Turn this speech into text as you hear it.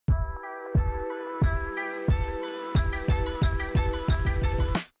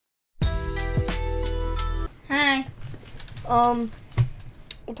Hi.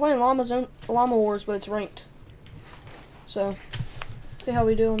 We're playing Llama Wars, but it's ranked. So, see how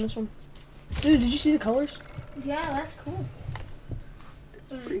we do on this one. Dude, did you see the colors? Yeah, that's cool.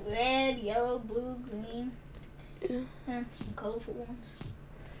 There's red, yellow, blue, green. Yeah. And some colorful ones.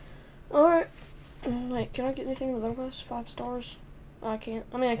 Alright. Wait, can I get anything in the battle pass? 5 stars? I can't.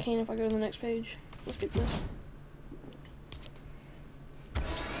 I mean, I can if I go to the next page. Let's get this.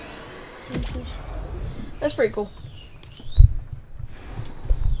 That's pretty cool.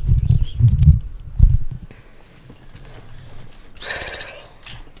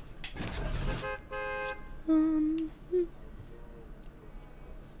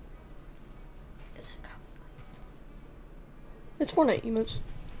 It's Fortnite emotes.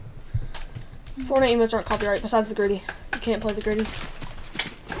 Fortnite emotes aren't copyright besides the gritty. You can't play the gritty.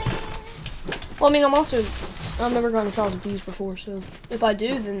 Well, I mean, I've never gotten 1,000 views before, so if I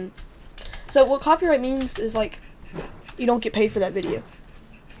do, then... So what copyright means is, like, you don't get paid for that video.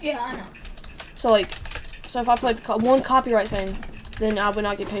 Yeah, I know. So, like, so if I play one copyright thing, then I would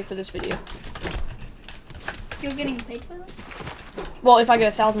not get paid for this video. You're getting paid for this? Well, if I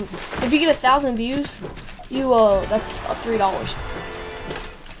get 1,000... If you get 1,000 views, you, that's $3.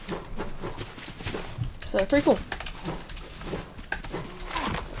 So, pretty cool.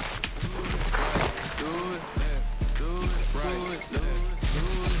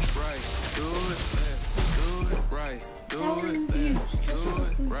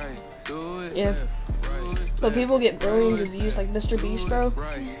 Yeah. But people get billions of views, like Mr. Beast, bro.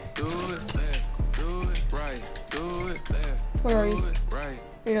 Where are you?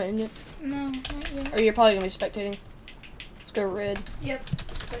 You're not in yet? No, not yet. Or you're probably gonna be spectating. Let's go red. Yep.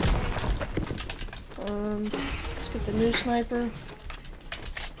 Let's get the new sniper.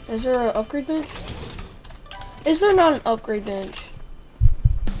 Is there an upgrade bench? Is there not an upgrade bench?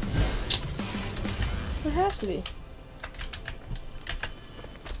 There has to be.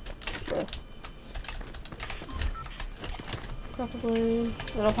 Bro. Probably.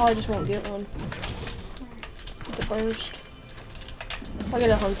 Then I probably just won't get one. Get the burst. I'll get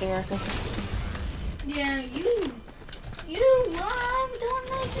a hunting rifle. Yeah, you love doing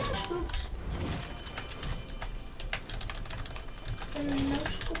those scoops. And no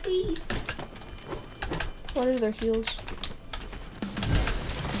scoopies. What are their heals?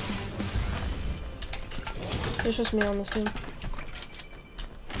 It's just me on this team.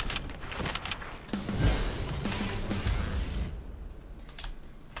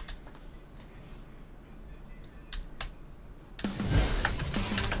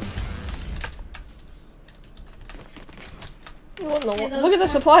 What in the world? Look at the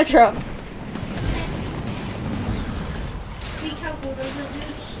supply truck. Be careful, those are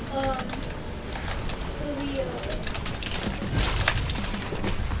dudes, for the,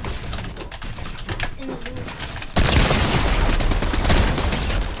 in the blue.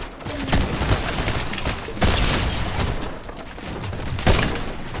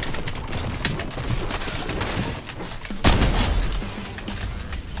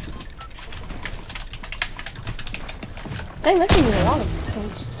 Dang, that can be a lot of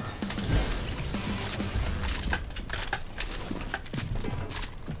things.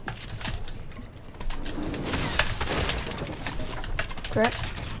 Correct.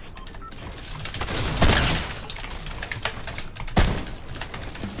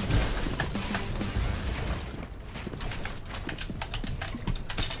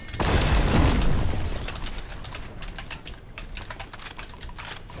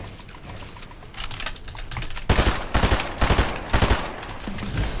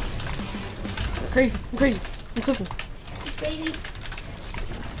 I'm crazy. I'm cooking. You crazy? You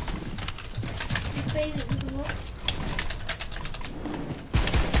crazy? What?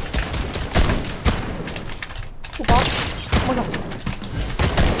 Oh, box. Oh my god.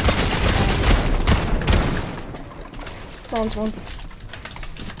 Bronze one.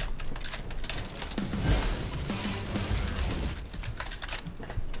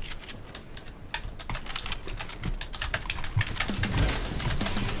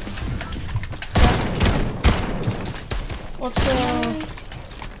 Let's go.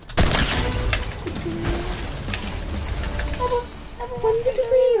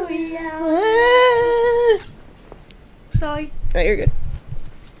 Sorry. No, you're good.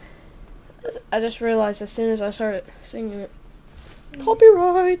 I just realized as soon as I started singing it.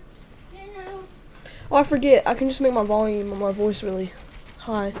 Copyright! Oh, I forget. I can just make my volume on my voice really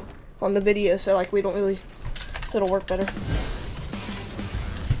high on the video, so like we don't really, so it'll work better.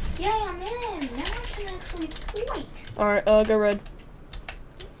 Yeah, man. Now I can actually fight. Alright, go red.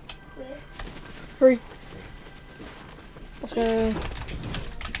 Hurry. Let's go.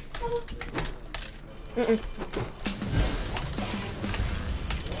 Mm-mm.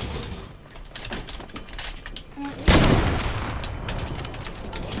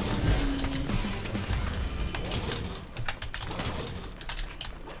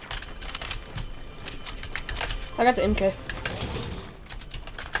 I got the MK.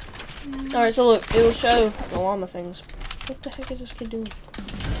 Alright, so look, it'll show the llama things. What the heck is this kid doing?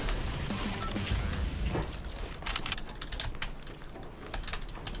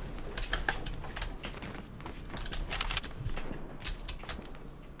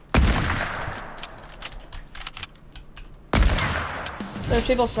 There's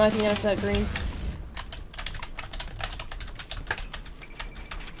people sniping at us at green.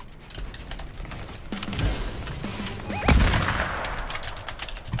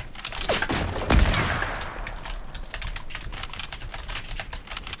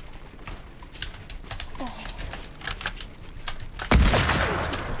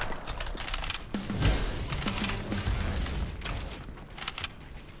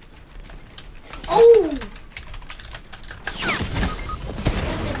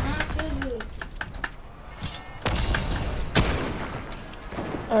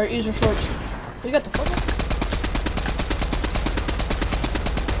 Alright, use your shorts. You got the fuck up?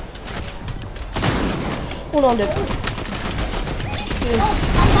 Hold on, dude.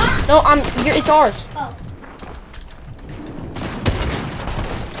 No, it's ours. Oh.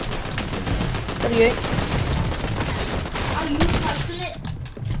 38. Oh, you touched it?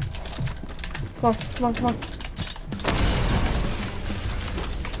 Come on, come on, come on.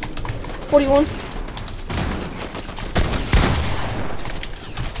 41.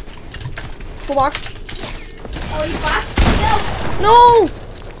 Full box. Oh, you boxed yourself? No!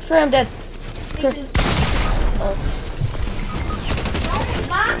 Trey, I'm dead. Trey. Oh. Don't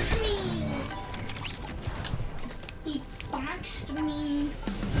box me. He boxed me.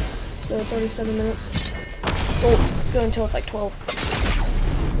 So 37 minutes. Oh, go until it's like 12.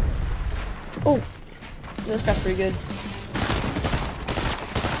 Oh, this guy's pretty good.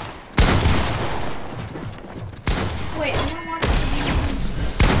 Wait, I'm gonna watch the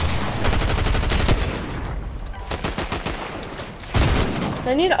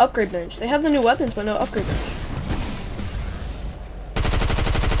They need an upgrade bench. They have the new weapons, but no upgrade bench.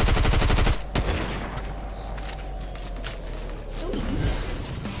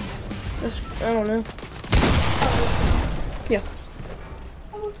 This, I don't know. Yeah.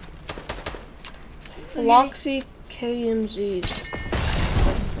 Floxy KMZs.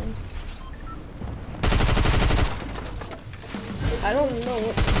 I don't know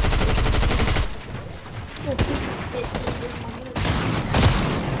what.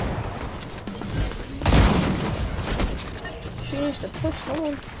 She needs to push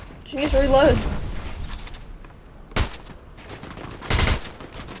someone. She needs to reload.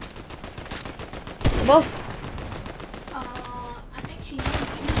 Above. I think she's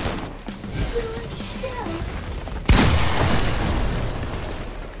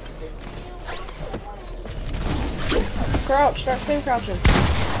Crouch. Start spam crouching.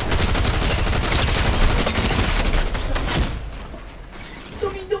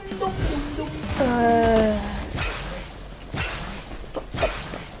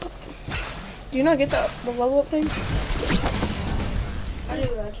 Do you not get the level up thing? I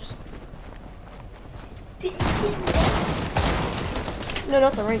do, I just didn't get it. No,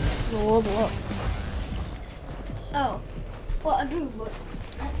 not the rank. The level up. Oh. Well, I do, but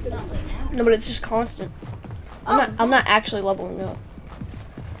not right now. No, but it's just constant. I'm not actually leveling up.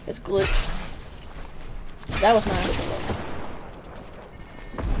 It's glitched. That was my actual level.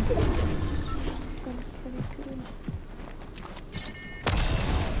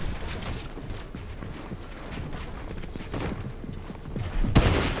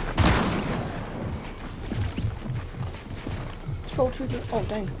 Oh,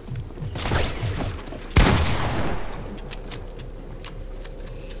 dang.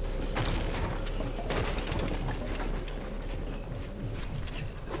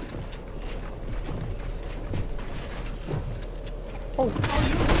 Oh.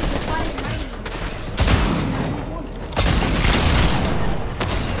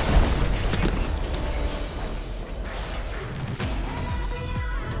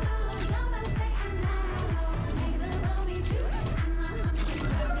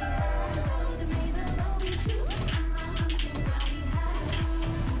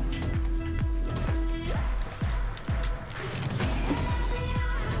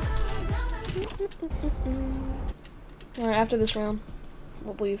 Alright, after this round,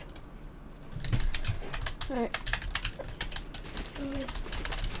 we'll leave. Alright.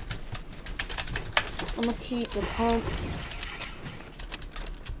 I'm gonna keep the pump.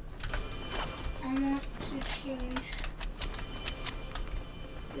 I want exchange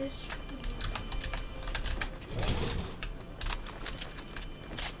this.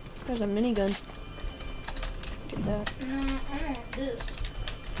 There's a minigun. Get that. No, I want this.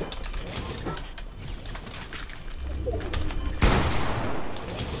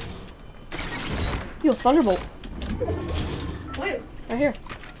 Yo, Thunderbolt. Where? Right here.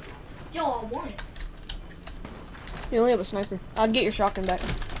 Yo, I want it. You only have a sniper. I'd get your shotgun back.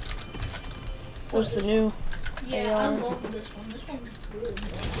 What's the new? Yeah, I love this one. This one's good.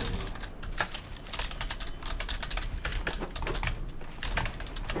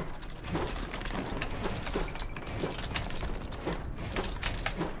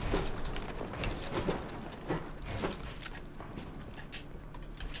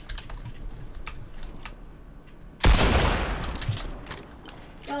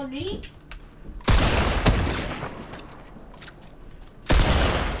 Yo, G.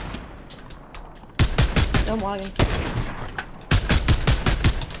 I'm lagging.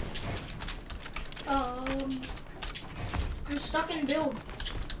 I'm stuck in build.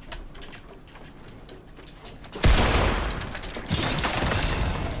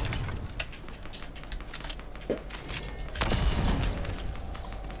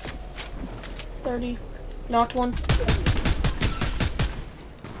 $30. Knocked one.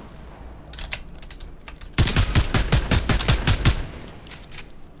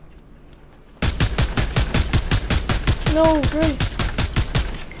 No, great.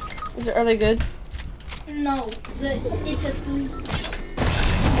 Are they good? No, it's a 3.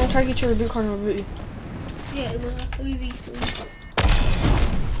 I'll try to get your reboot card and reboot you. Yeah, it was a 3v3.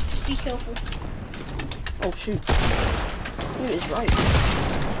 Just be careful. Oh shoot. He is right.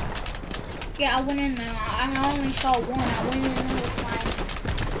 Yeah, I went in there. I only saw one. I went in there with my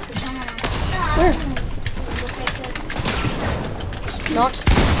katana. Where? Look like this. Knocked.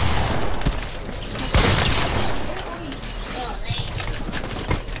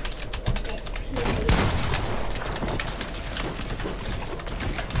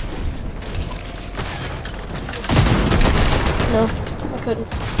 No, I couldn't.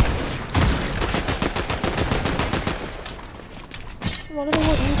 Why do they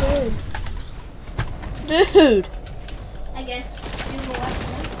want you dead? Dude! I guess you're the last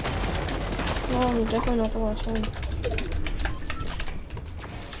one. No, I'm definitely not the last one.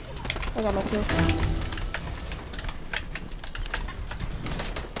 I got my kill.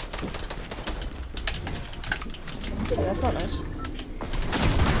 Okay, that's not nice.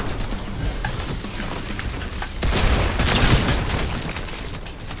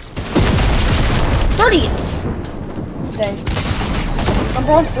 Dang. I'm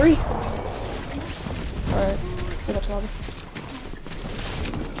bronze 3. Alright, we got to lobby.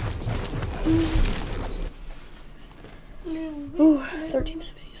 Ooh,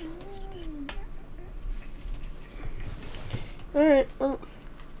 13-minute video. Alright, well,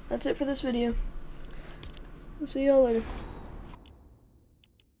 that's it for this video. I'll see y'all later.